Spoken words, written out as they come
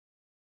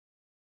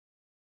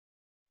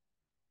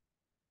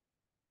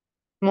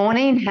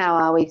Morning, how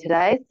are we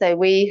today? So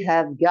we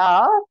have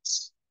got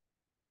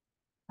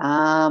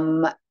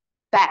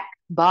back,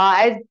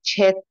 buys,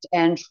 chest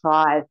and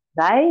tries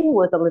today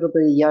with a little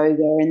bit of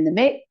yoga in the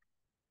mix.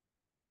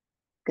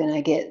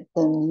 Gonna get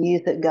some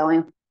music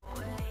going.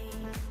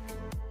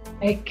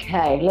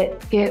 Okay,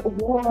 let's get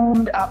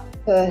warmed up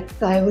first.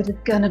 So we're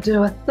just gonna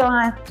do a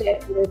side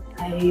step with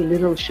a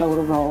little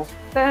shoulder roll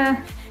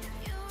first.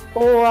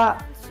 4,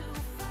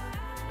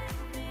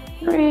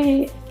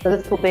 3. So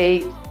this will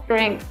be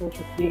strength with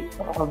a bit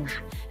of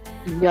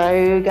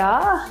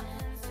yoga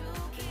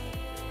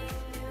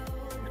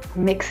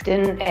mixed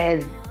in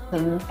as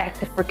some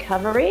active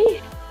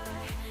recovery.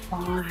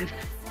 5.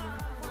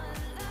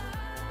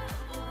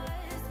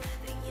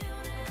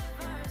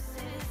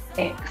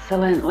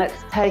 Excellent.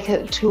 Let's take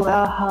it to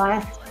our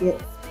highest.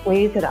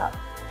 Squeeze it up.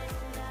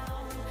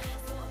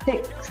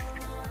 6,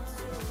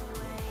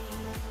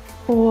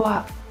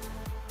 4.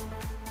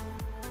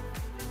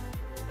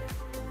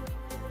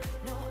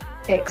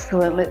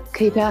 Excellent. Let's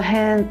keep our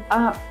hands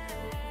up.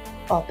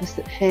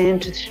 Opposite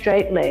hand to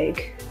straight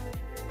leg.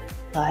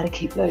 Try to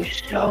keep those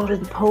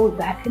shoulders pulled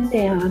back and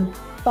down.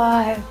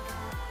 5,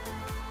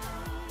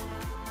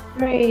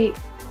 3.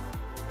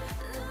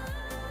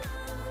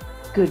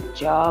 Good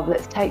job.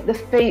 Let's take the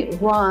feet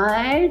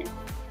wide.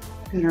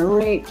 Gonna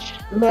reach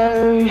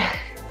low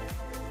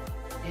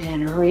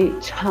and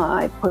reach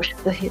high. Push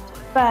the hips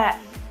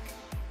back.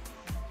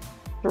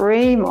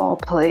 3 more,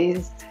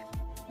 please.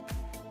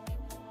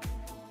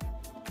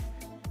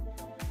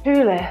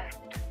 2 left.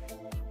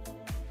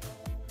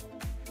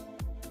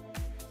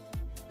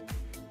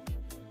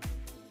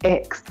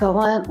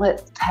 Excellent.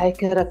 Let's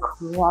take it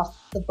across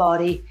the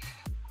body.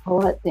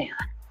 Pull it down.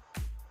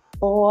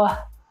 4,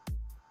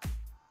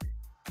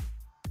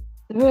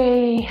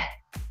 3.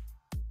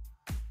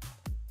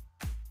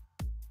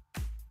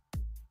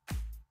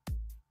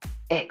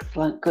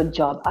 Excellent. Good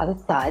job. Other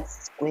side.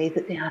 Squeeze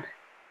it down.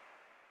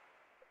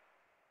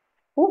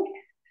 Ooh.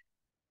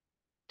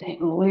 Don't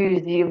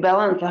lose your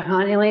balance like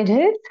I nearly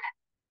did.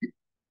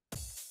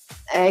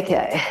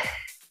 Okay.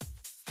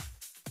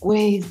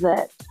 Squeeze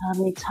that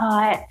tummy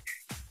tight.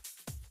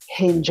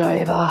 Hinge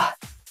over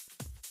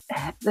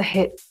at the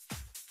hip.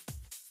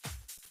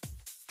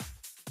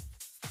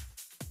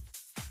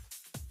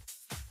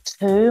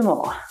 Two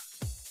more.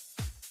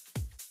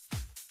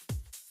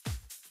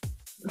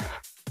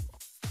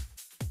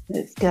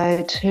 Let's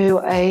go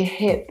to a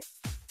hip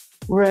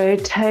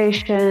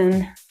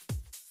rotation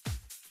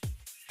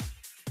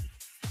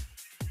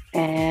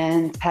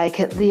and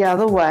take it the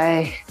other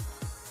way.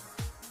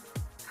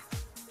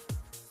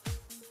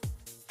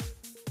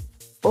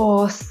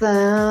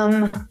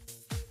 Awesome.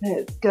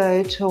 Let's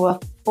go to a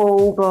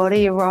full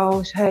body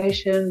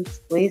rotation.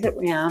 Squeeze it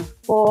round.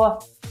 4.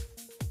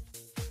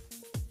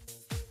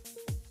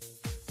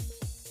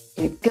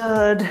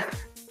 Good.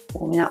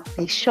 Warming up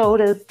the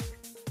shoulders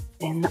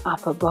and the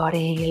upper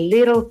body.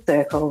 Little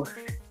circles.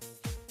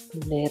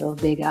 Little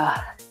bigger.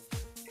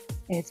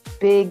 As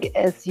big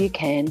as you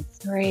can.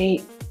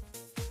 3.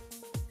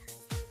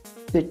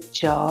 Good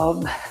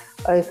job.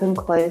 Open,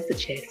 close the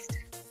chest.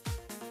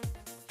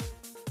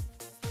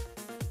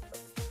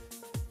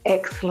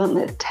 Excellent.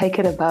 Let's take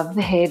it above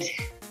the head.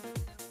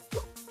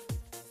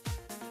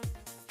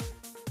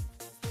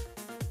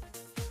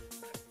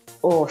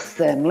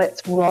 Awesome.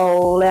 Let's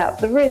roll out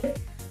the wrists.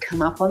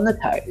 Come up on the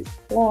toes.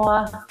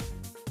 4.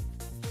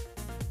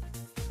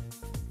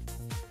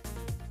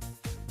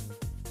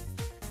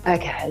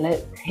 Okay,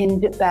 let's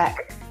hinge it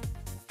back.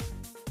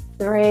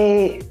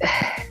 3,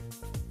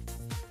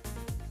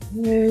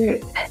 2,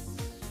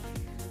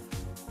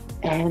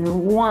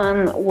 and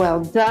 1.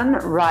 Well done.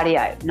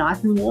 Rightio.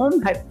 Nice and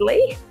warm,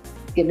 hopefully.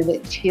 It's getting a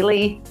bit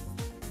chilly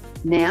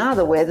now.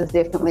 The weather's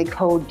definitely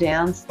cooled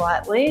down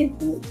slightly.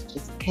 Let's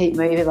just keep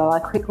moving. I'll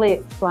quickly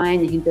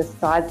explain. You can just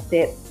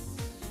sidestep.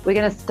 We're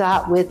going to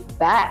start with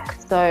back.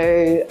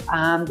 So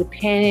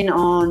depending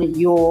on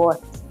your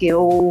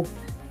skill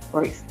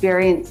or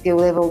experience, skill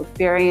level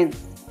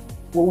experience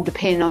will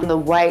depend on the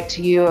weight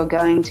you are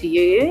going to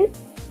use.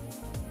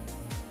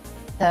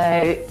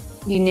 So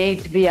you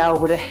need to be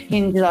able to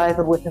hinge it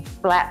over with a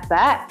flat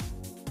back,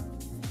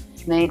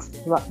 which means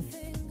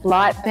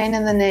slight bend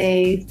in the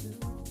knees.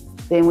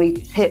 Then we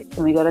tip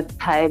and we got a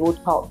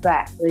tabletop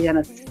back. We're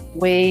going to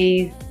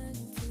squeeze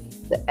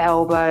the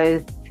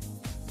elbows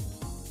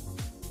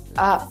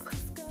up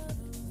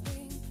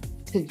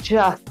to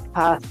just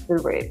past the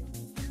ribs.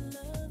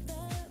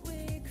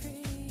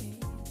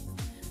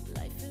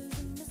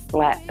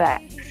 Flat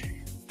backs.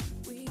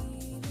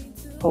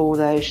 Pull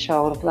those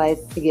shoulder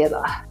blades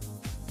together.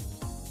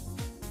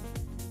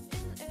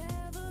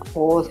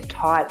 Core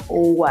tight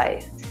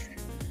always.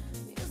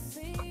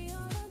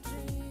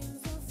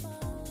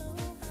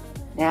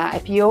 Now,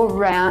 if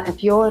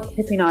you're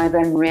tipping over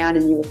and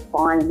rounding your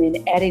spine and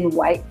then adding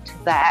weight to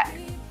that,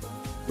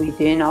 we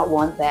do not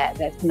want that.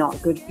 That's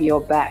not good for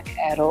your back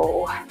at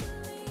all.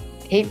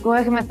 Keep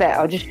working with that.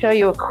 I'll just show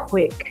you a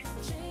quick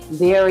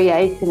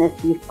variation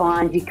if you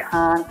find you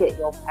can't get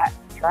your back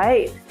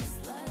straight.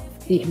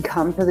 You can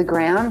come to the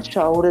ground,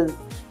 shoulders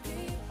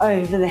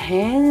over the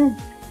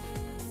hands,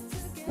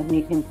 and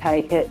you can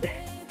take it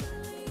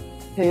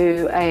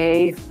to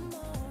a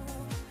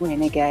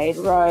renegade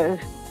row.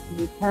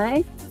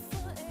 Okay,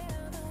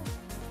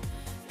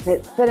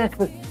 let's finish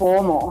with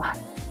 4 more.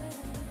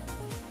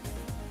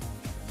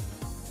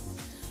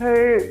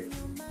 2.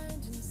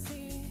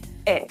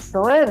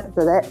 Excellent.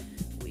 So that's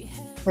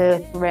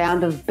first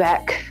round of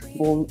back,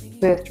 or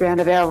first round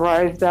of our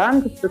rows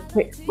done. Just a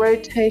quick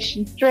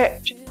rotation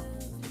stretch.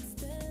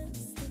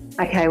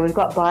 Okay, we've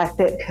got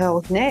bicep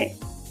curls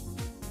next.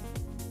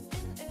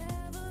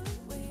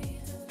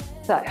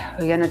 So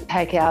we're going to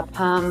take our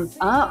palms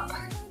up.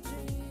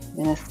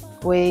 We're going to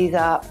squeeze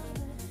up,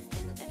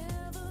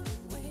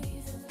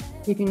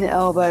 keeping the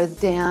elbows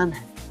down,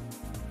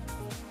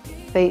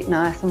 feet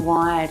nice and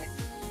wide.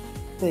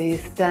 So you're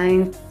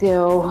staying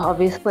still.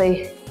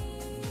 Obviously,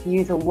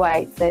 use a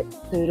weight that's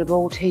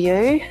suitable to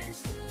you.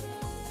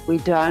 We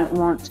don't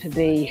want to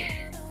be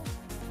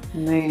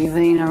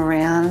moving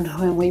around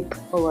when we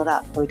pull it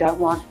up. We don't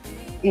want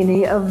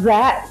any of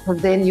that,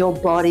 because then your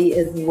body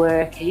is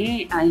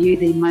working and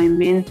using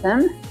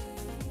momentum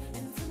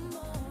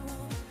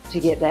to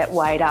get that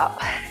weight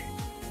up.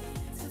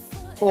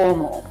 4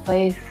 more,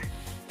 please.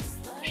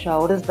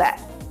 Shoulders back.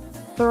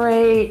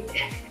 3.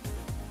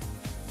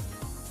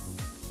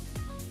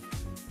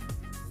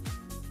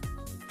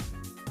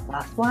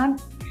 Last one.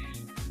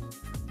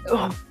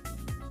 Oh.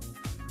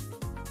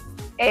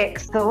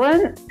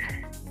 Excellent.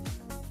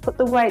 Put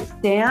the weights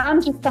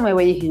down, just somewhere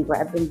where you can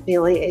grab them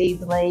fairly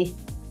easily.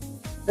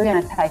 We're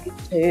going to take it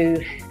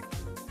to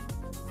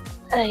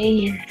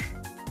a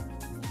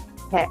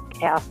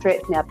cat-cow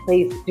stretch. Now,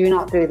 please do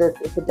not do this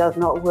if it does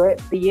not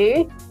work for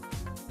you.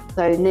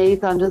 So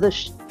knees under the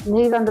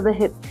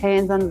hips,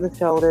 hands under the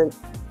shoulders.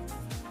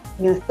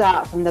 I'm going to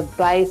start from the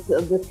base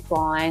of the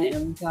spine, and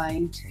I'm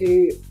going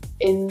to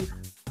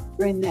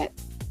bring that,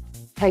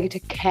 take it to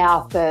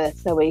cow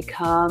first. So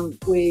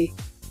we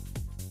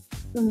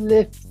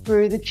lift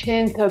through the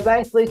chin. So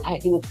basically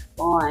taking the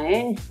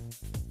spine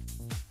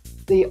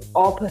the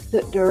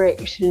opposite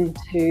direction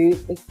to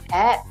the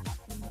cat,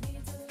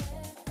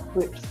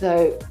 which,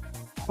 so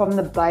from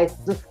the base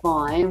of the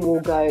spine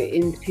we'll go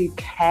into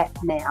cat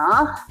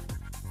now.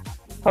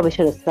 Probably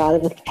should have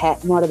started with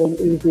cat, might have been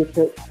easier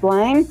to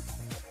explain.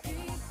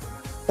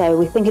 So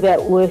we think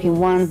about working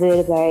one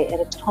vertebrae at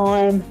a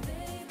time,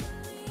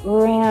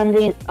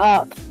 rounding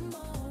up,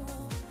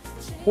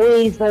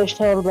 squeeze those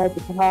shoulder blades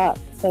apart.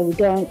 So we're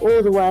going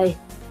all the way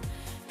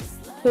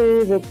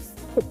to the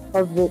tip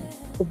of the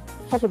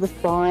top of the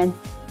spine,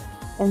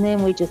 and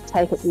then we just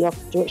take it the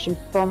opposite direction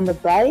from the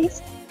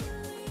base.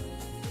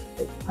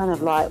 It's kind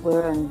of like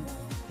we're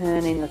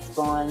turning the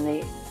spine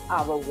the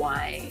other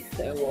way.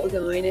 So we're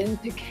going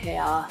into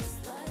cow.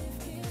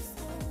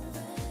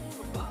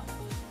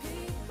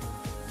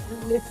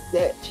 Lift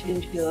that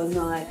chin, feel a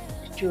nice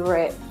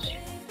stretch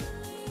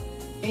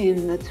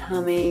in the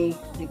tummy.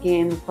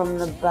 Again, from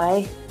the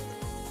base,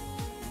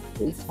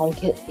 we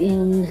take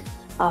it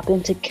up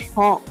into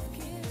cat,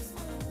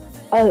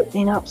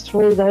 opening up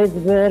through those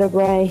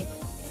vertebrae.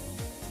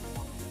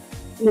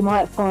 You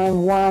might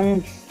find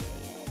one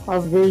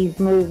of these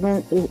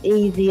movements is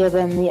easier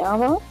than the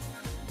other.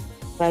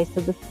 Base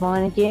of the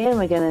spine again,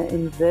 we're going to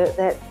invert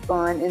that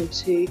spine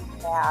into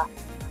cow.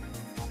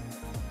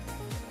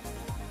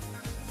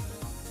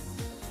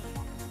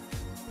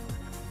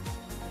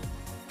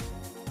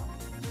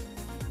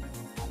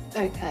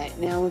 Okay,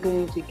 now we're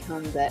going to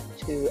come back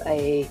to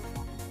a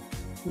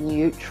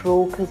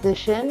neutral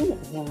position.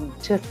 I'm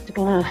just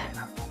going to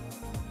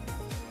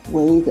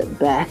squeeze it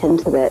back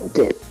into that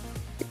dip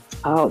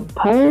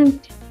pose.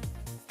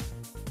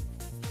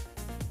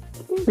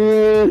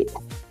 3.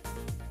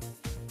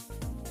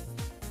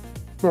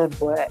 Good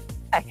work.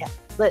 Okay,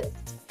 let's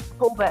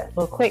pull back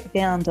for a quick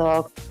down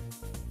dog.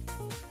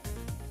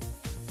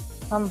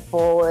 Come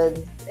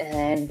forward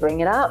and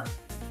bring it up.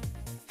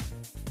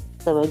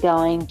 So we're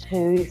going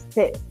to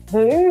step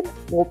 2,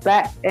 walk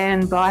back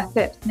and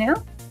biceps now.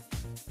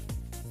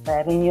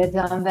 Grabbing your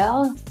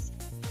dumbbells.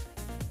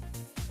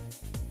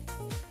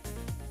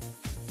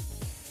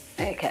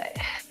 Okay.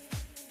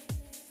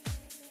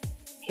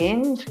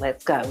 Hinge,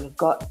 let's go. We've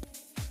got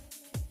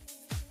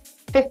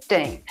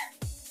 15.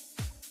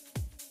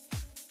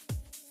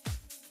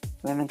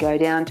 We're going to go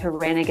down to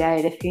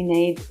renegade if you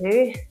need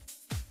to.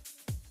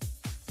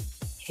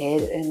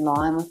 Head in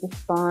line with the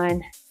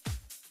spine.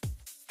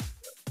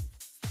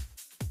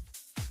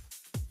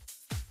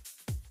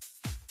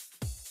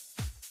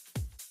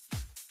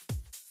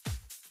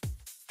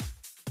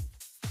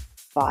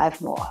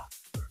 Five more.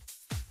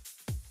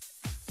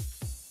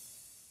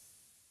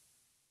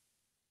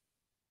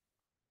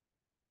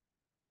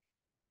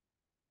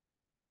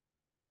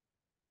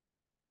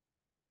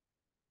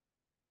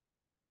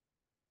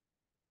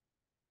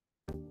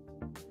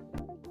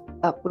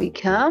 Up we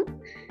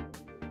come.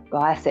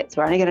 Biceps.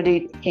 We're only going to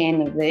do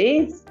 10 of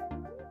these.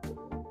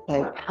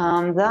 So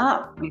palms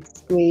up, we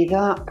squeeze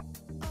up,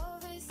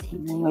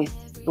 and then we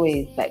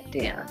squeeze back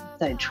down.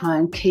 So try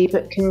and keep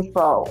it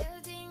controlled.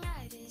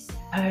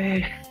 So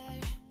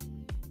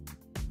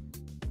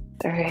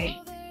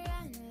 3.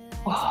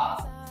 Oh.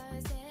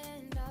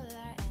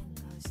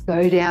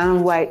 Go down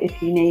and wait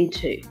if you need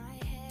to.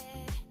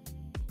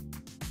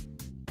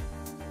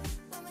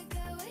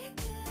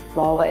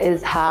 Lower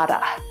is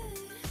harder.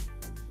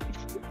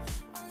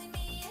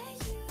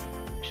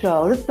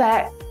 Shoulders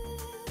back.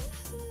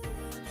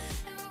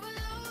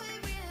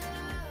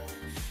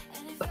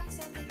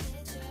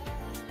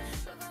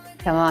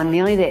 Come on,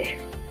 nearly there.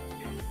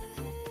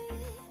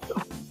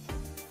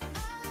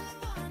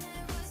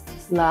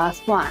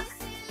 Last one.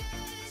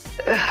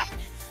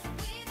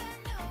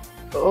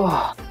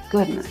 Oh,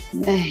 goodness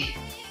me.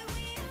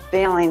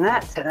 Feeling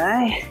that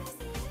today.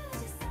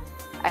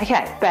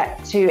 Okay,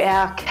 back to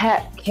our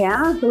cat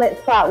cow.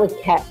 Let's start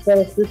with cat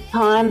first this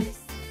time.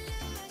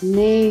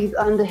 Knees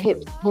under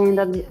hips, hands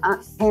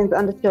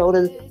under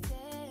shoulders.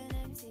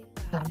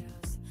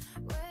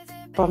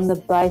 From the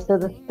base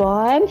of the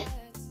spine.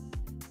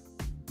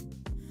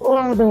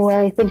 All the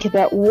way, think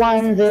about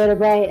one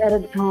vertebrae at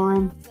a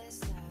time.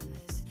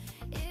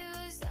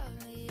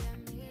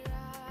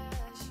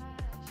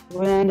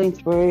 Rounding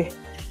through.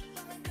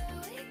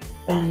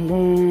 And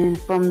then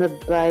from the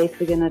base,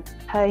 we're going to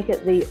take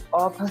it the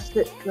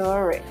opposite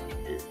direction.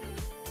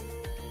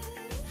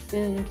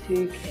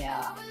 Into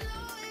cow.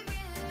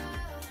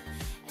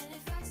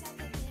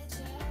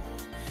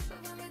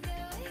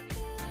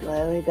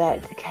 Slowly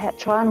back to cat.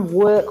 Try and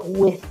work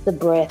with the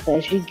breath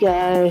as you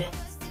go.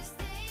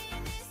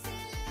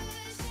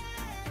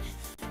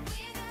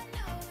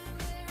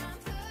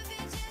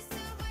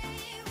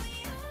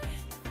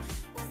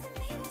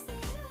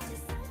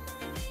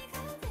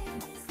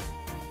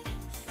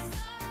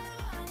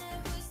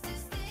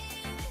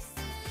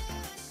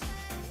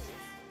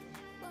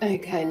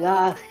 Okay,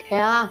 last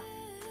cow.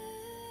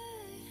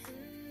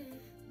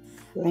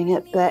 Bring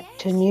it back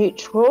to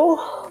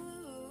neutral.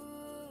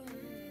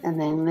 And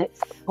then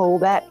let's pull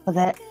back for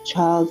that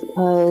child's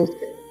pose.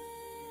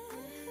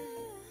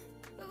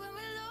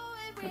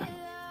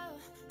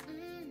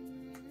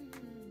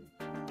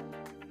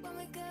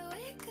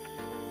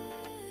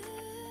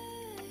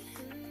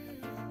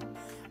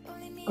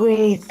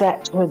 Breathe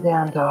back to a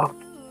down dog.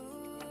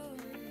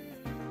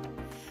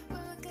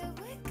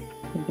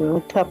 Do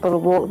a couple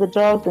of walk the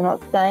dogs. We're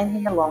not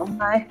staying here long,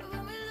 no.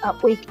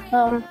 Up we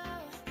come.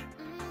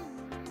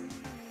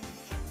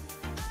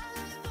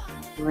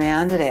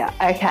 Round it out.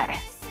 Okay.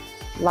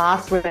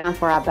 Last round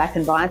for our back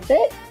and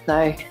bicep.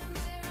 So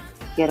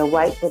get a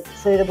weight that's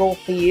suitable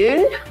for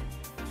you.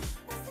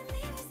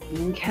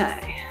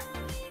 Okay.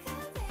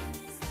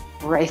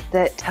 Rest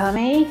that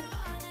tummy.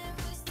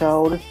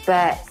 Shoulders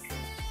back.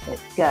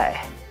 Let's go.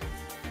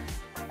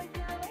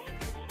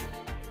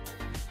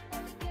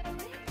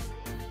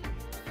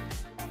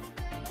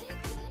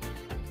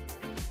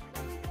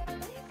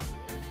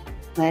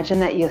 Imagine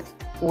that you're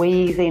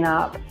squeezing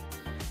up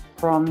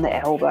from the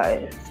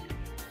elbows,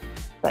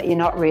 but you're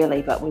not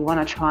really, but we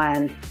want to try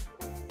and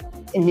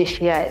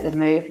initiate the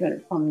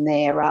movement from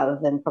there rather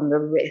than from the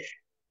wrist.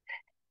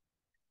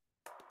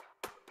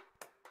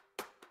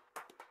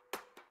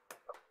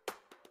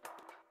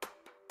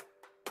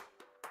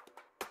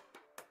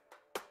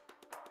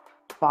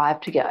 Five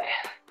to go.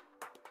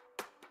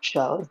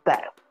 Shoulders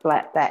back,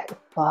 flat back,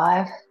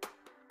 5.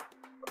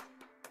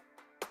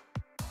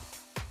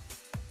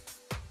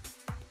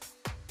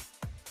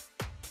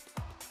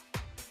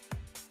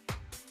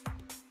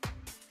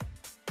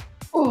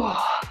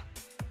 Oh,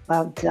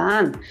 well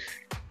done.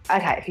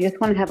 Okay, if you just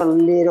want to have a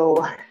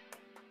little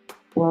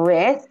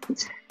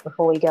rest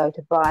before we go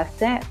to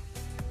bicep,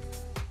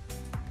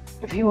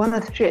 if you want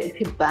to stretch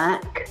your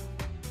back,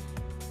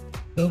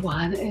 the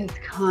one is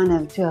kind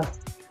of just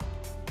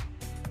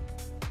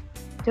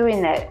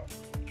doing that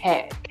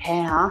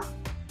cat-cow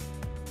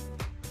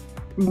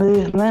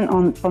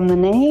movement from the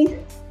knees.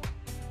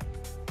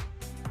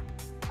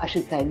 I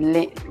should say,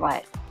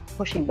 like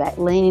pushing back,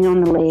 leaning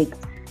on the legs.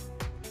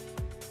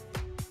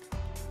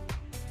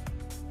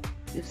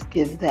 Just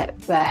give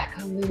that back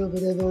a little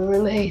bit of a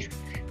release.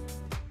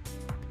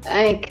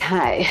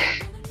 Okay.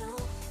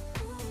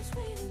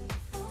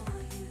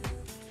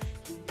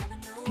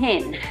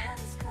 10.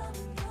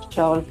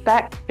 Shoulders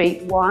back,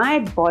 feet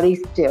wide, body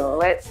still.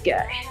 Let's go.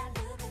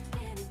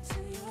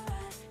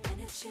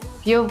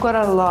 If you've got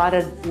a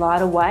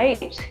lighter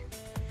weight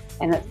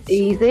and it's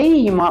easy,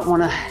 you might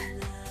want to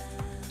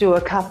do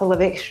a couple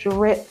of extra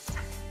reps.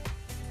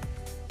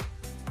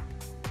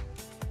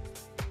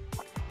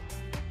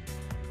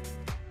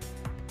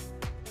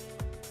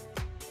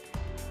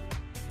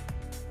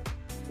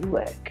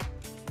 Work.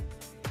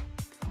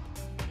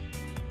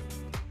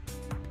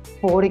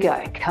 4 to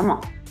go. Come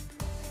on.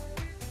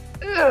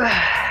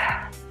 Ugh.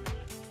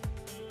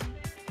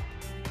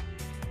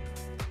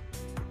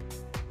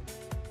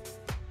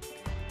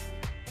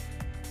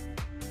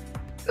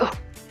 Oh.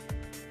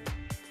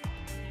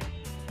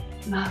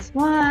 Last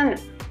one.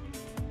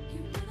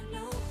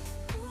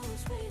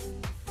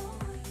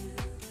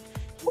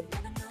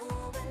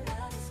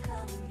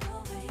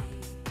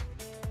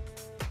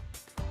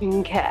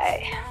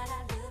 Okay.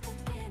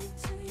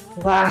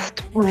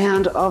 Last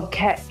round of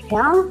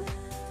cat-cow.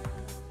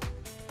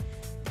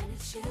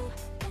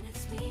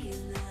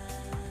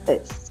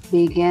 Let's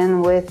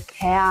begin with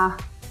cow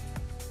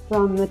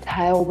from the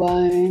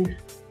tailbone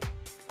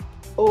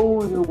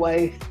all the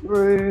way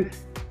through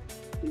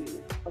to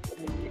the top of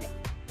the neck.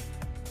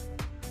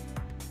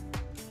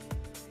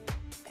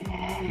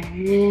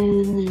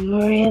 And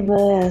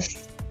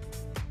reverse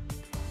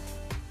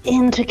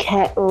into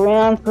cat,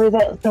 round through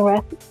that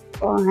thoracic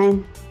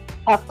spine,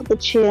 up the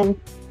chin.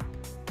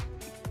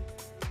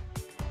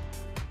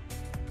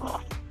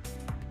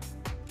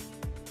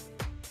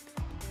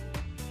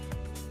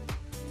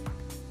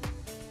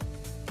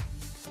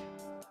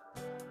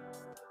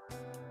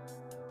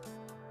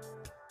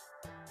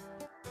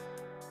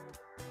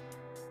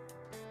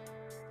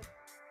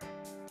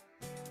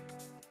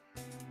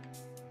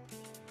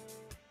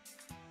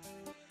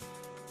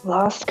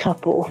 Last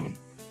couple.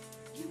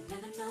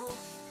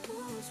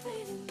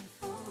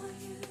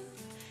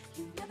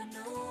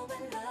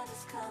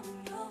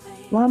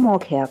 One more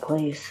cow,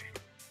 please.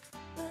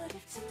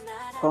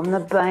 From the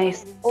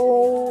base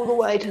all the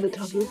way to the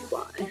top of the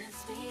spine.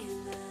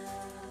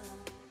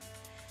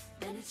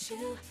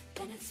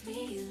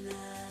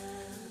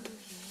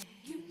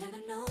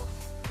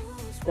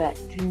 Back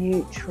to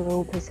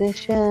neutral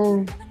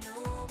position.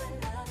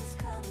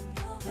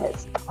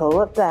 Let's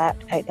pull it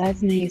back. Take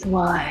those knees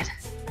wide.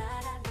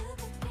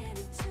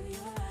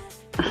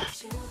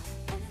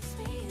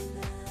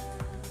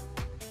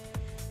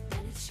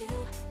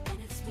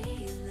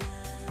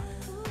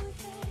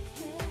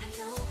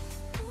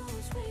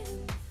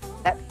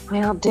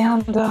 Exhale,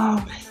 down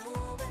dog.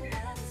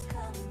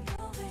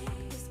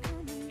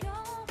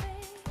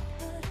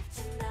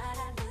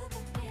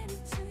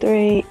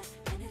 Three.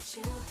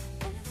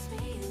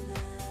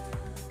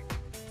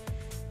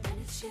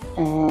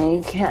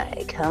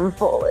 Okay, come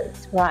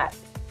forwards. Right.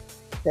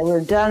 So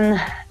we've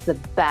done the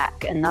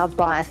back and the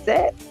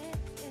bicep.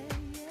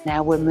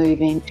 Now we're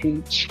moving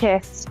to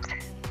chest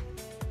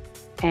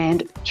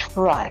and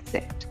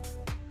tricep.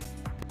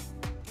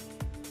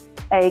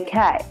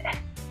 Okay.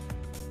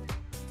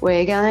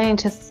 We're going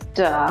to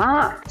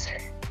start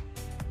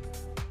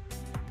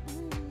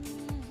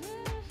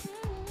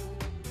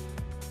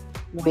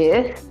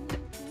with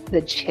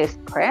the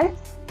chest press.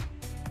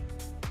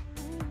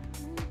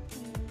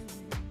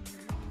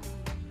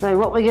 So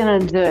what we're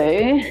going to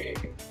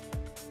do,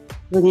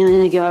 we're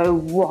going to go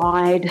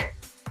wide,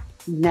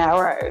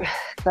 narrow.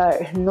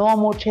 So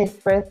normal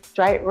chest press,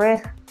 straight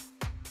wrist,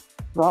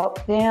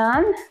 drop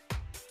down,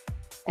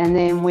 and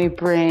then we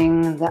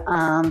bring the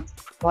arms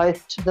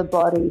close to the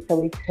body, so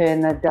we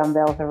turn the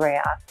dumbbells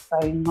around.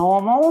 So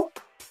normal,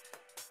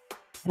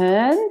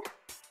 turn,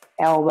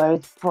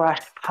 elbows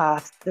brush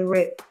past the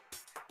ribs.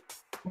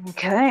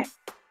 Okay.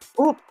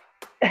 Oop.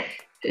 A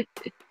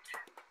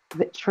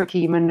bit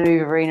tricky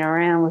manoeuvring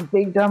around with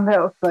big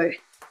dumbbells, so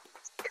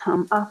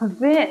come up a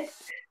bit.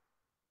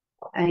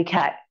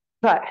 Okay,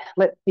 so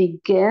let's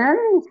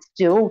begin.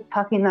 Still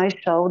tucking those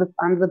shoulders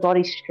under the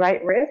body,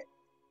 straight wrist.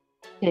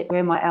 Get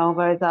where my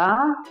elbows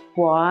are,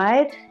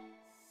 wide.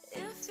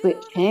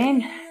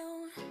 Switching,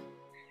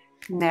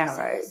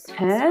 narrow,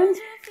 turn,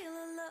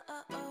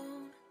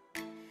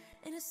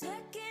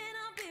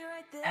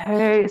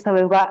 two, so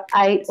we've got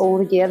 8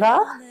 altogether.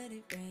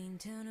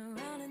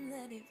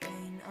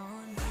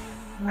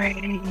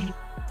 3,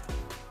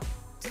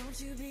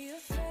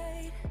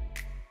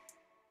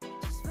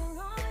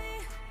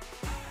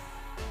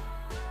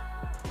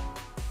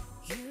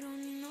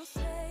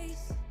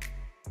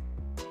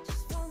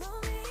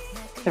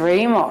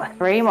 3 more,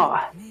 3 more.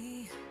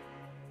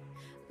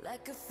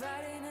 Like a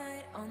Friday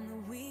night on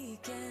the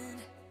weekend,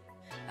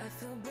 I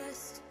feel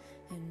blessed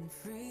and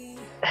free.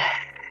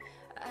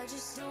 I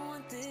just don't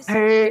want this to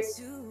end.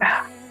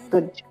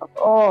 Good job.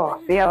 Oh,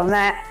 feeling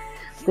that.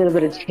 Did a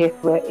bit of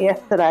chest work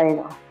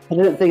yesterday. I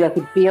didn't think I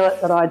could feel it,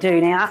 but I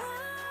do now.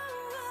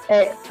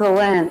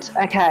 Excellent.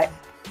 Okay,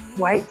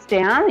 weights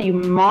down. You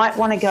might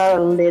want to go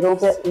a little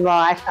bit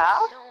lighter.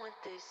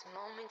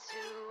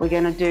 We're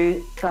going to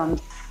do some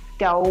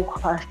skull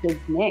crushers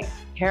next.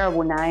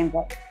 Terrible name,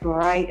 but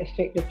great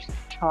effective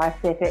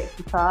tricep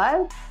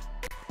exercise.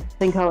 I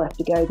think I'll have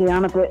to go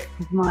down a bit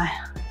because my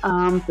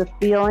arms are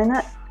feeling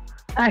it.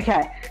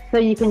 Okay, so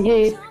you can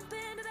use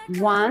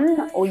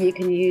 1 or you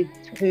can use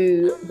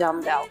 2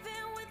 dumbbells.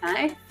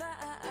 Okay.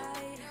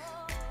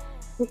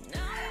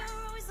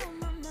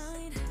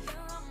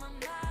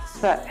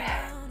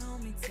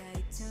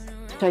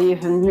 So you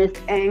from this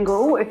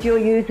angle, if you're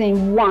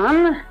using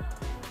 1,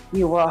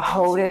 you are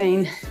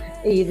holding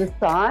either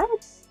side,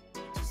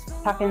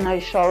 tucking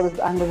those shoulders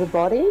under the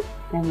body,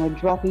 and we're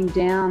dropping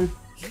down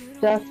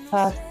just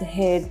past the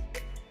head,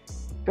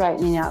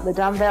 straightening out the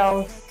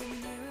dumbbells.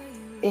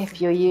 If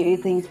you're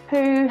using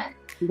 2,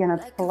 you're going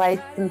to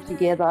place them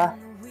together,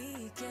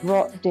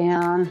 drop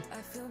down,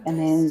 and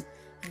then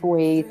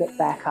squeeze it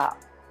back up.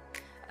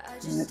 I'm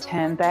going to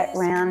turn back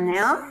round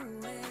now.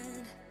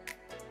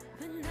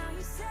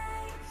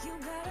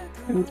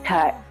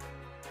 Okay.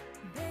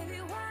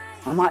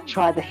 I might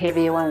try the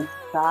heavier ones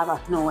to start. I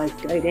can always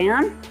go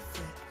down.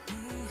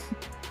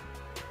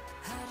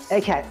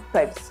 Okay,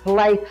 so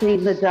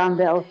placing the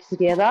dumbbells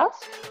together.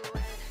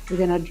 We're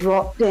going to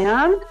drop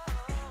down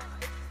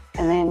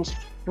and then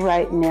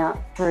straighten out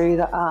through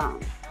the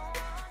arms.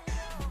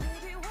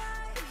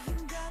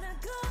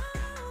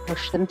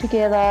 Push them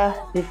together.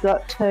 You've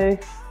got 2.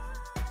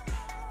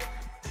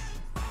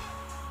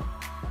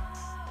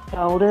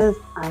 Shoulders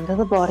under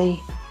the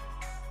body.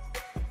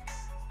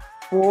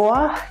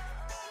 4.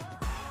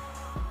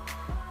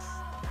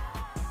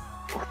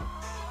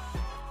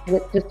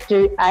 Let's just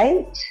do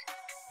 8.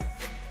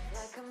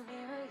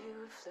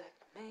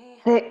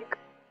 6.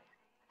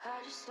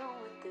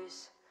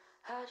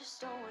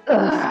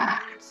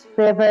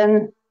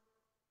 7.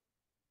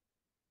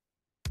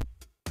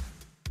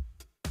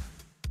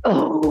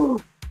 Oh.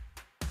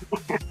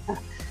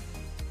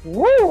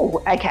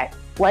 Woo. Okay,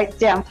 weights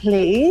down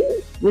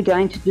please. We're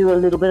going to do a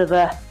little bit of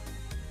a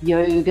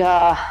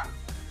yoga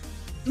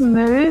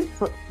move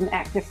for some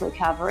active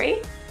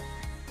recovery.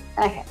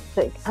 Okay,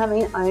 so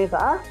coming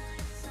over,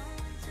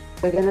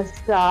 we're going to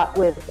start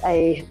with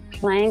a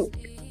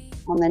plank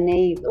on the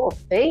knees or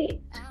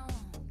feet.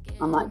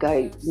 I might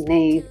go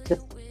knees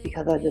just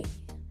because I just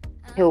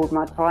killed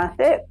my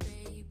tricep.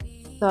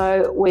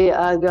 So we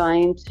are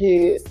going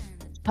to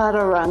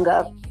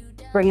chaturanga,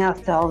 bring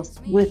ourselves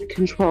with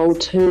control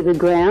to the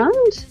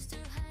ground.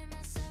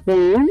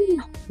 Then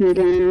we're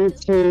going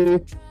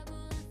to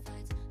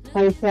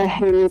place our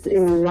hands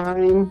in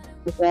line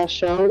with our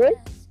shoulders.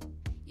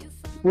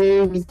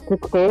 Squeeze the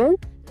core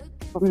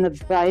from the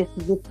base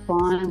of the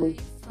spine. We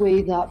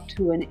squeeze up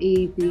to an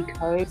easy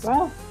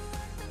cobra.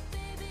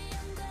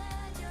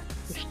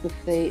 Push the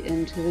feet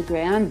into the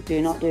ground.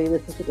 Do not do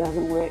this if it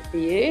doesn't work for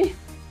you.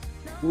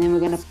 And then we're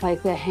going to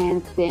place our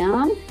hands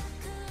down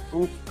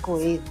and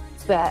squeeze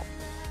back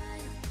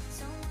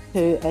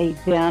to a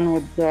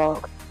downward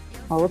dog.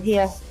 Hold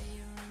here.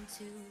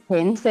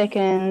 10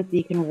 seconds.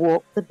 You can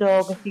walk the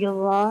dog if you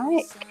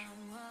like.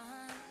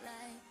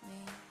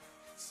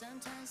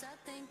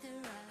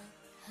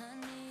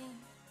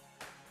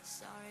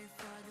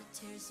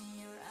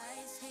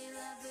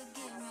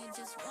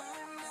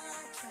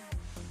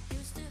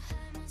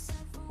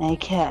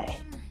 Okay,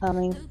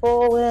 coming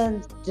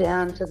forward,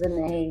 down to the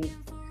knees.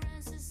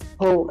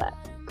 Pull that.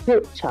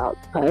 Quick child's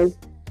pose.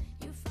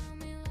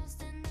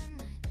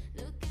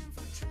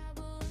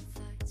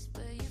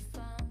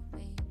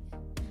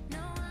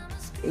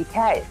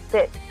 Okay,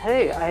 step 2,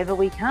 over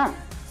we come.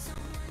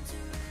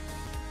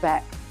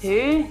 Back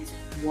to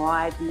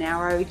wide,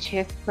 narrow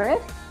chest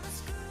press.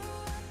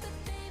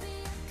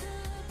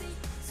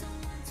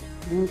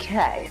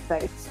 Okay,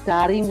 so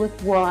starting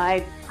with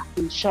wide,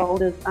 tucking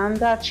shoulders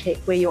under, check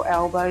where your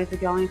elbows are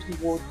going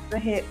towards the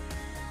hips.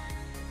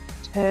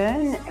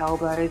 Turn,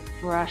 elbows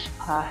brush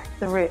past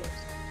the ribs.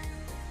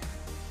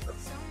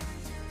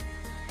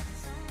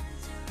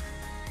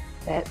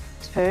 That's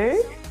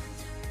 2.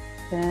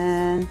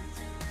 Turn.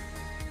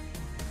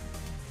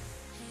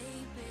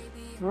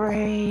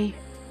 3.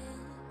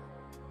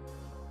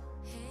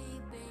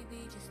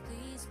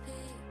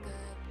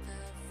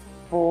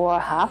 4,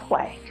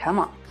 halfway, come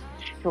on.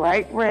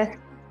 Straight wrist.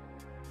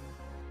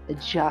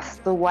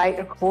 Adjust the weight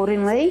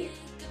accordingly.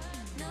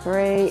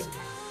 3.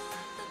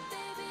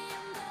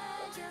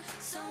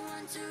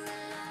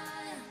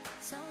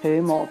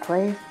 2 more,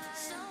 please.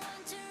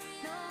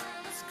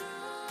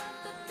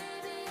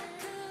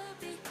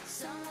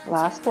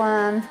 Last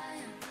one.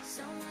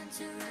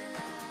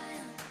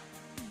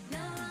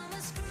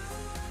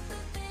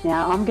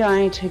 Now I'm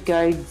going to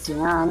go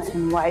down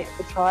and weight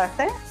the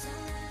triceps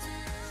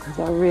because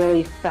I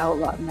really felt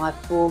like my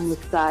form was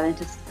starting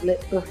to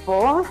split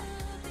before.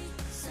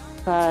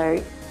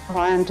 So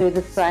try and do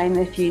the same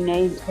if you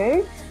need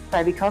to.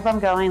 So because I'm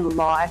going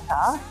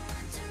lighter,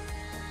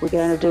 we're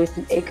going to do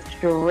some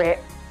extra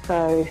reps.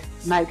 So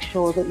make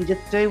sure that you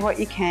just do what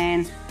you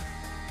can.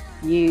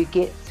 You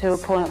get to a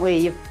point where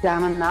you've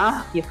done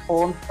enough, your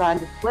form's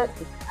starting to split,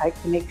 just take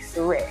some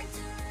extra reps.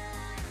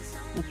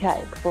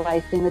 Okay,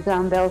 placing the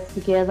dumbbells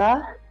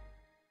together.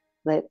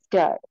 Let's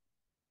go.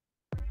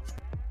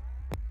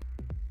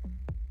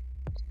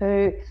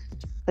 2.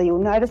 So you'll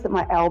notice that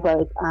my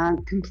elbows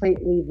aren't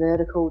completely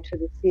vertical to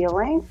the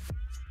ceiling.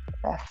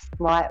 They're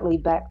slightly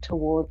back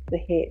towards the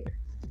head.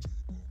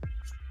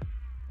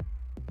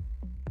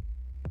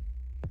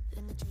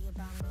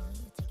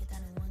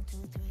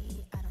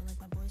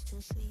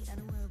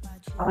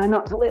 Try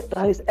not to let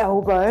those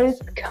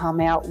elbows come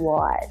out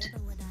wide.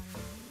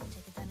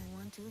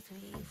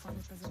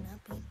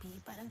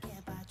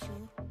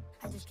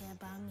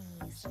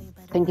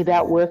 Think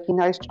about working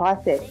those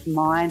triceps,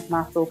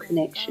 mind-muscle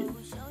connection.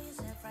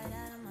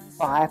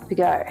 5 to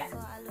go.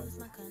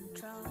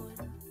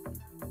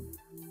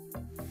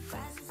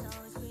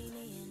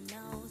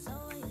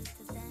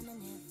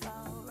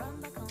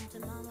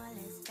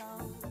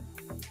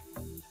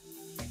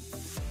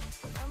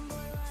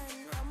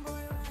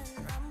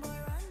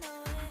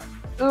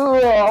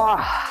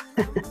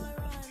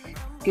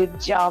 Good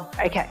job.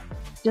 Okay,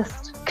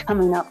 just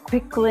coming up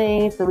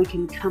quickly so we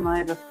can come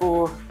over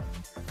for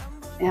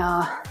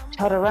our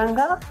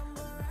chaturanga.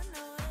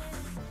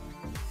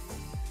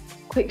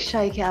 Quick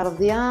shake out of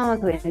the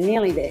arms, we're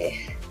nearly there.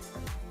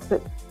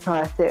 But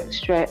tricep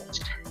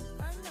stretched.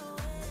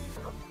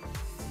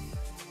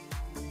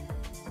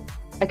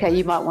 Okay,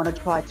 you might want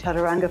to try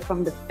chaturanga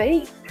from the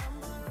feet.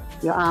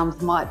 Your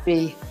arms might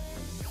be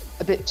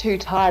a bit too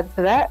tired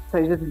for that,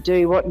 so just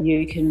do what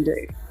you can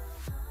do.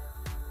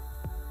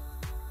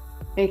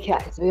 Okay,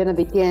 so we're going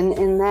to begin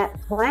in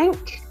that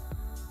plank.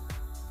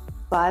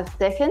 5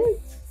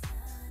 seconds.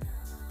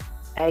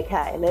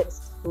 Okay,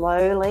 let's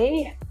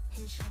slowly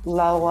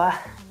lower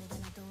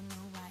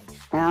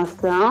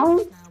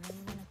ourselves.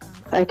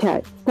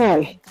 Okay,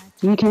 so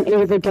you can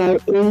either go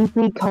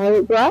easy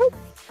cobra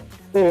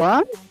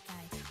or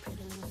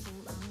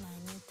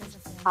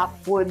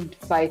upward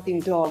facing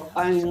dog,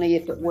 only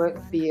if it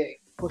works for you.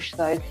 Push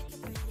those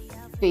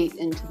feet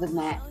into the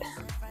mat,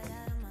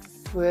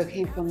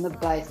 working from the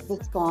base of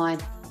the spine.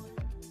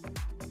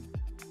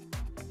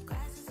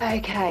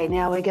 Okay,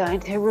 now we're going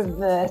to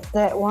reverse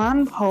that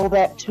one, pull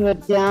that to a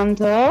down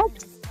dog,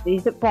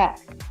 squeeze it back.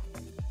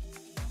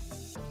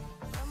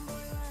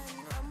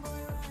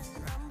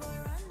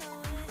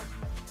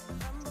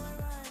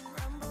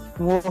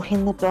 Walk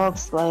in the dog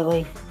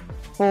slowly.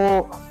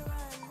 4.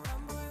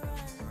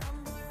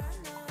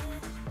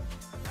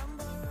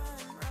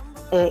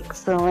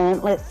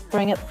 Excellent. Let's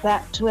bring it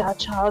back to our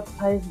child's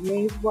pose,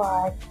 knees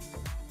wide.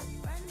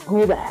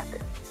 Pull back.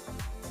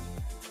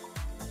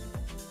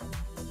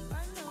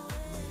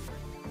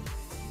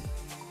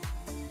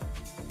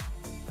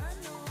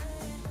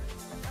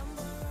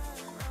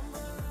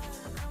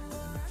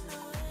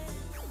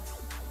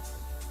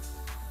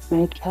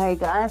 Okay,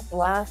 guys,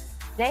 last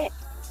set.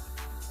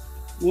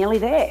 Nearly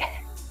there.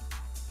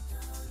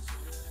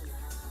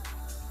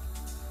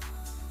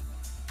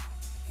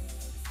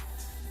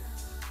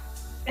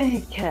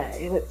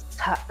 Okay, let's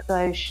tuck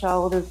those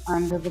shoulders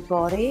under the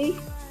body.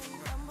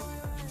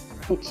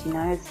 Itchy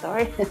nose,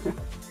 sorry.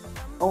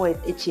 Always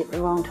itchy at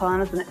the wrong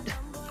time, isn't it?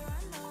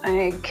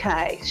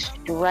 Okay,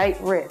 straight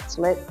wrists,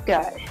 let's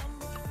go.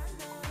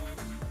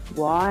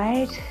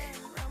 Wide,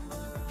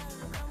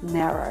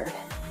 narrow.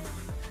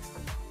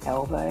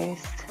 Elbows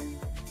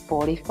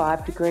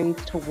 45 degrees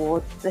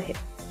towards the hip.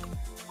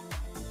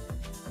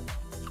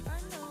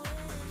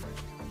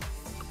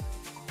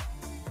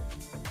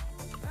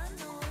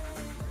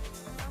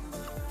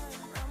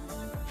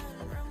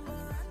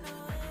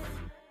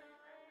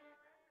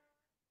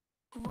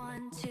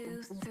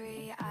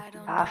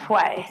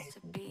 Halfway.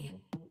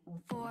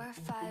 4,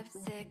 5,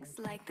 6,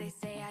 like they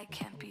say I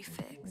can't be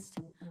fixed.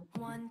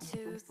 1,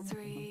 2,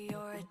 3,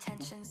 your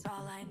attention's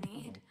all I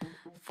need.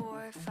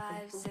 4,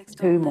 5, 6,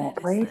 2 more,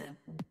 please.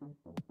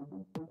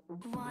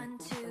 1,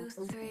 2,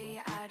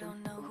 3, I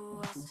don't know who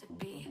else to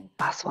be.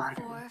 Last one.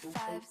 4,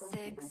 5,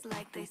 6,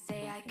 like they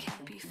say I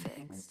can't be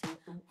fixed.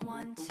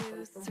 1,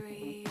 2,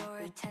 3, your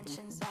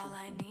attention's all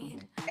I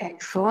need.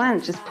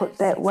 Excellent. Just put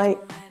that weight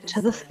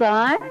to the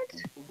side.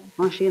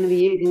 I'm actually going to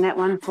be using that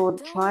one for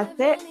the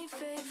tricep.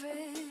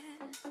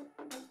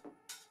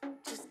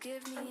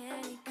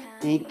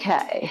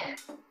 Okay.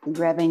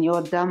 Grabbing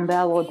your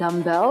dumbbell or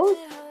dumbbells.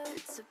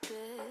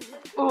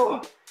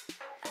 Oh.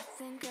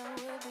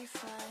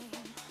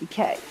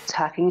 Okay,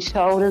 tucking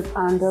shoulders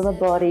under the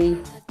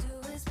body,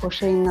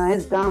 pushing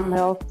those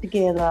dumbbells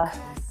together.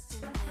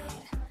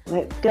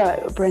 Let's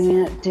go, bringing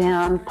it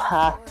down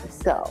past the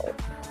skull.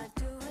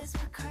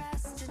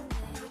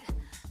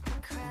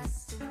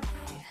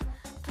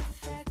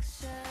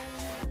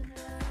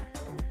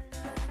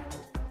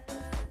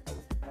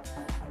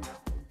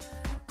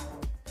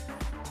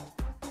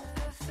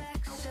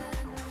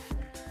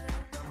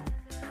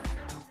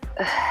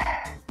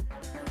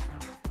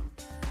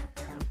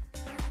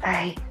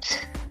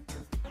 Eight.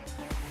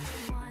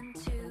 1,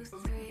 2,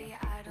 3,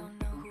 I don't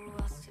know who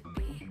else to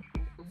be.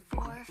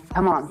 4, 5,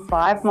 Come on,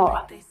 5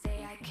 more. they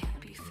say I can't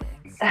be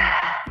fixed.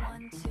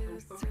 1, 2,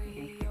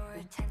 3, your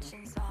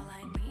attention's all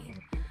I need.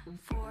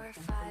 4,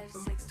 5,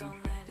 6,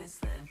 don't let it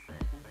slip.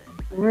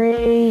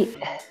 3.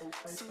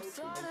 Some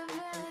sort of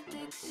an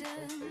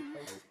addiction.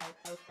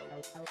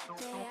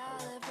 They all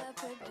live a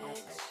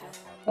prediction.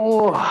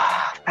 Oh,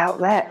 felt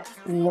that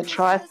in the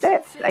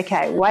triceps.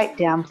 Okay, weight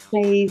down,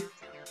 please.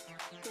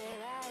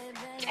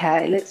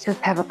 Okay, let's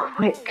just have a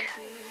quick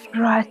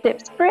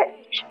tricep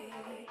stretch.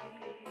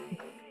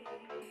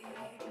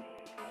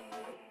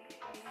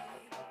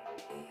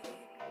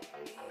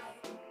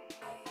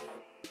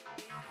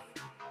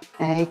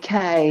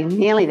 Okay,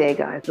 nearly there,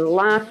 guys. The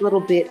last little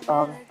bit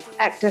of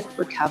active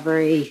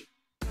recovery.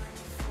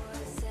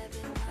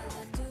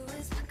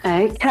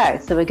 Okay,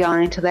 so we're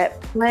going into that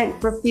plank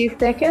for a few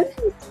seconds.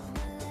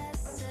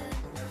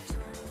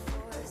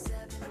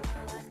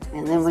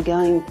 And then we're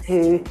going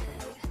to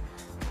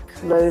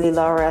slowly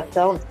lower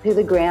ourselves to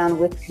the ground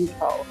with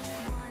control.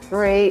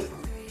 3,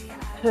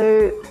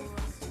 2,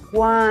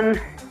 1.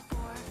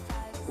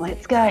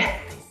 Let's go.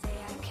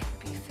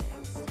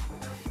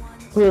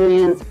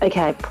 Brilliant.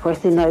 Okay,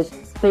 pressing those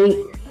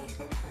feet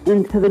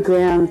into the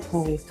ground.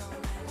 So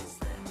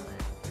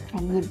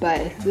from the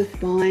base of the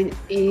spine,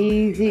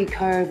 easy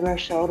cobra,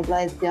 shoulder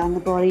blades down the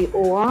body,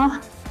 or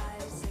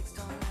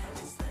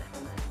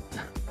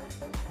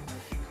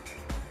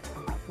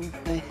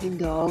Facing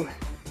dog.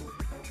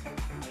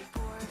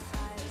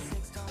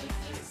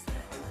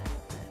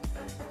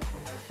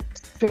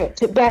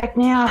 Stretch it back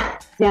now.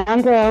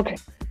 Down dog.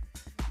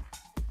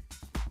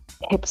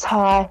 Hips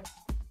high.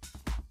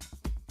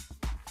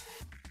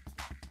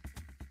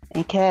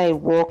 Okay,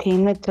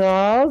 walking the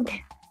dog.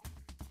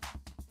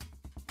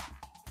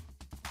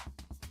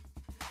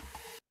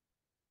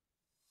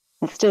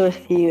 Let's do a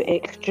few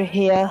extra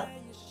here.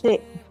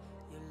 Sit.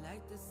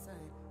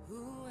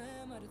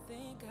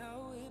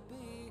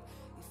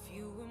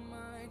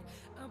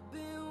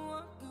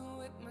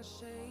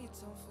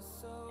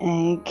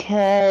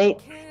 Okay.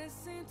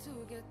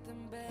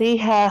 See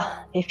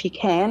how, if you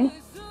can,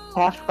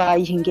 how far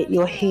you can get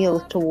your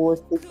heels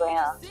towards the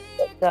ground.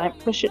 But don't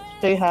push it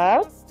too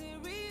hard.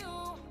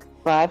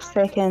 5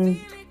 seconds.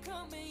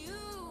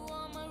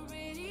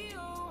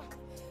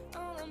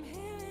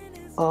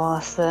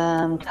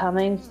 Awesome.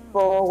 Coming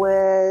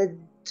forward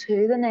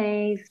to the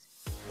knees.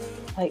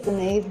 Take the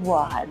knees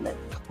wide. Let's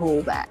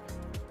pull back.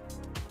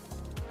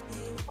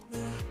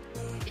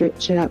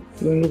 Stretch up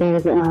through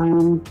those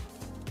arms.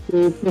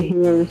 Move the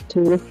heels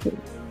to the feet.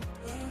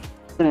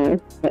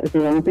 So that's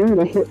raising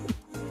the hips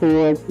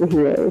towards the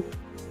heels.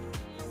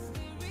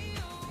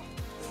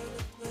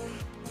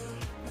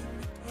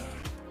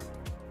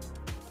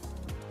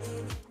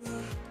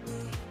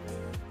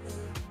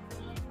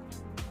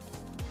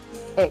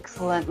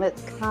 Excellent.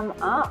 Let's come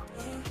up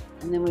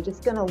and then we're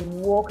just going to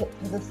walk it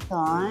to the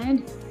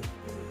side.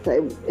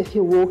 So if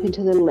you're walking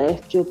to the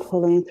left, you're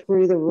pulling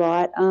through the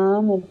right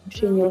arm and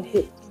pushing your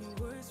hips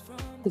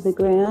to the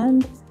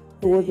ground,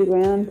 towards the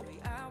ground.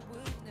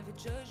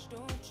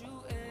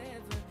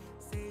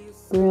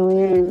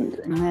 Brilliant.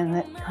 And then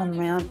let's come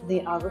round to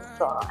the other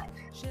side.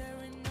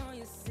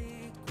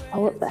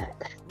 Pull it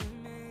back.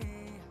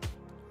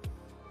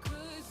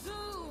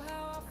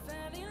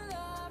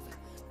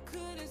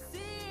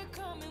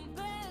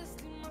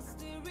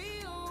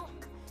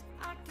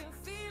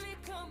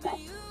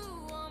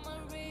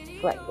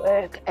 Great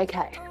work.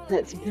 Okay,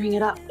 let's bring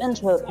it up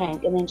into a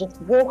plank and then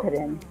just walk it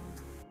in.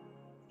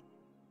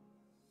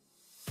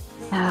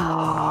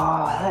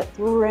 Oh, let's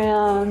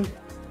round.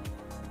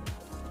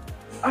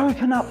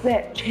 Open up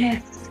that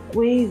chest.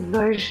 Squeeze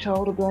those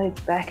shoulder blades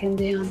back and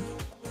down.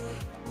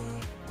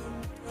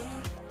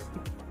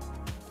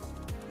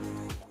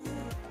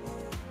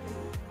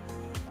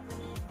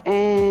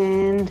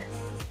 And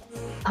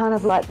kind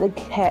of like the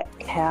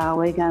cat-cow,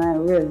 we're going to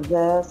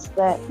reverse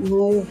that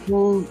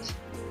movement.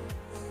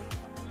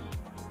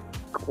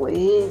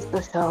 Squeeze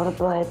the shoulder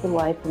blades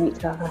away from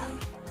each other.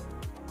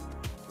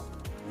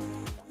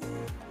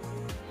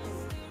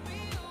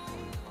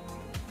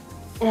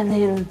 And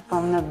then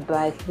from the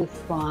base of the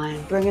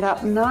spine, bring it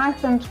up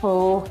nice and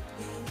tall.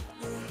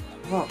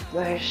 Rock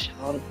those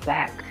shoulders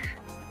back.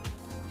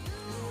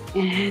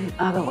 And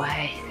other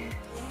way.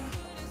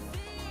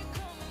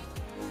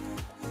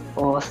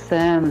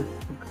 Awesome.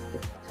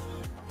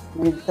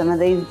 Move some of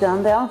these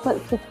dumbbells.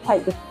 Let's just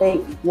take the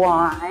feet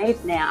wide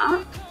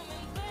now.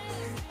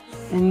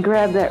 And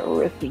grab that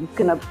wrist. You're just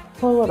going to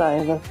pull it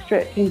over,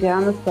 stretching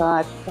down the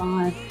side.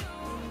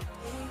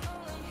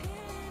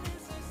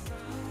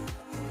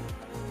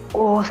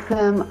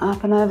 Awesome.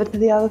 Up and over to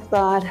the other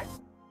side.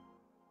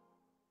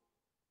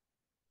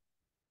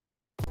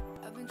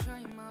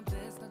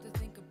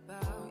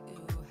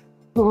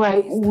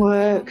 Great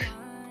work.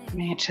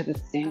 Bring it to the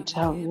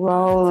center.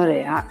 Roll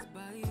it out.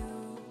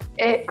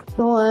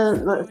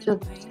 Excellent. Let's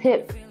just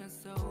tip.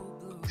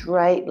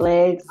 Straight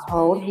legs.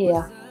 Hold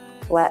here.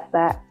 Flat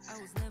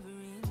backs.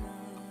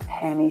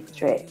 Hammy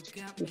stretch.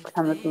 Just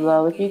come as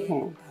low as you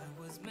can.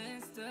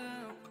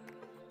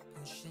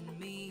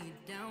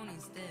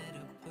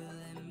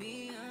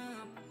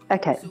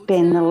 Okay,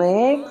 bend the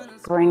legs,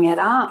 bring it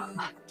up.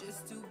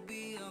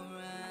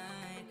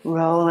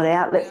 Roll it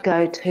out. Let's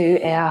go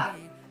to our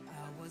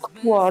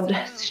quad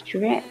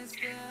stretch.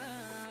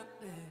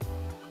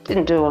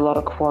 Didn't do a lot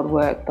of quad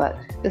work, but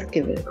just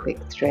give it a quick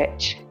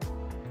stretch.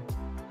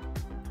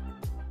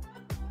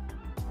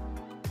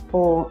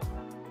 4,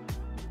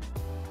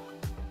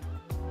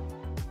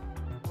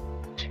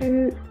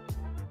 2,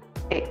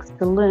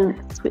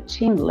 excellent.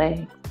 Switching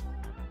legs.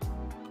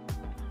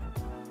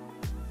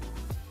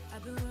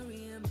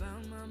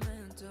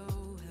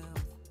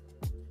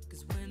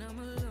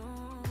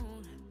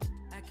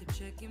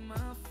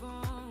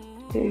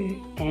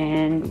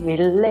 And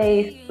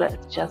release.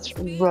 Let's just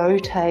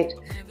rotate.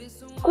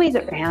 Squeeze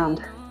it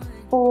round.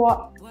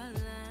 4.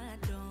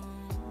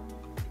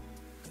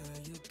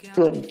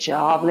 Good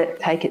job.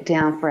 Let's take it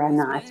down for our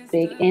nice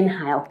big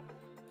inhale.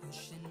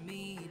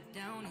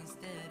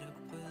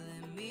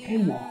 2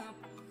 more.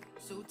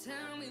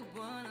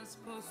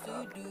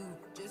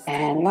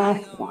 And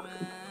last one.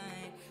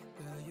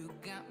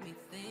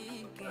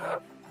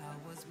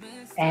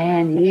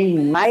 And you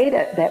made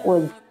it. That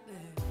was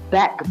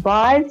back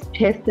buys,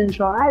 chest and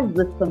tries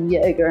with some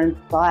yoga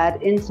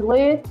inspired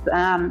interludes.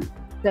 Don't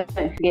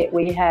forget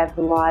we have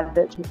live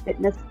virtual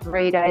fitness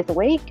 3 days a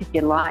week if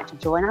you'd like to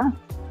join us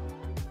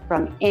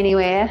from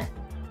anywhere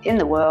in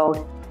the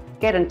world.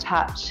 get in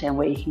touch and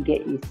we can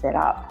get you set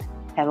up.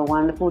 Have a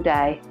wonderful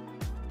day.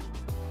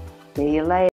 See you later.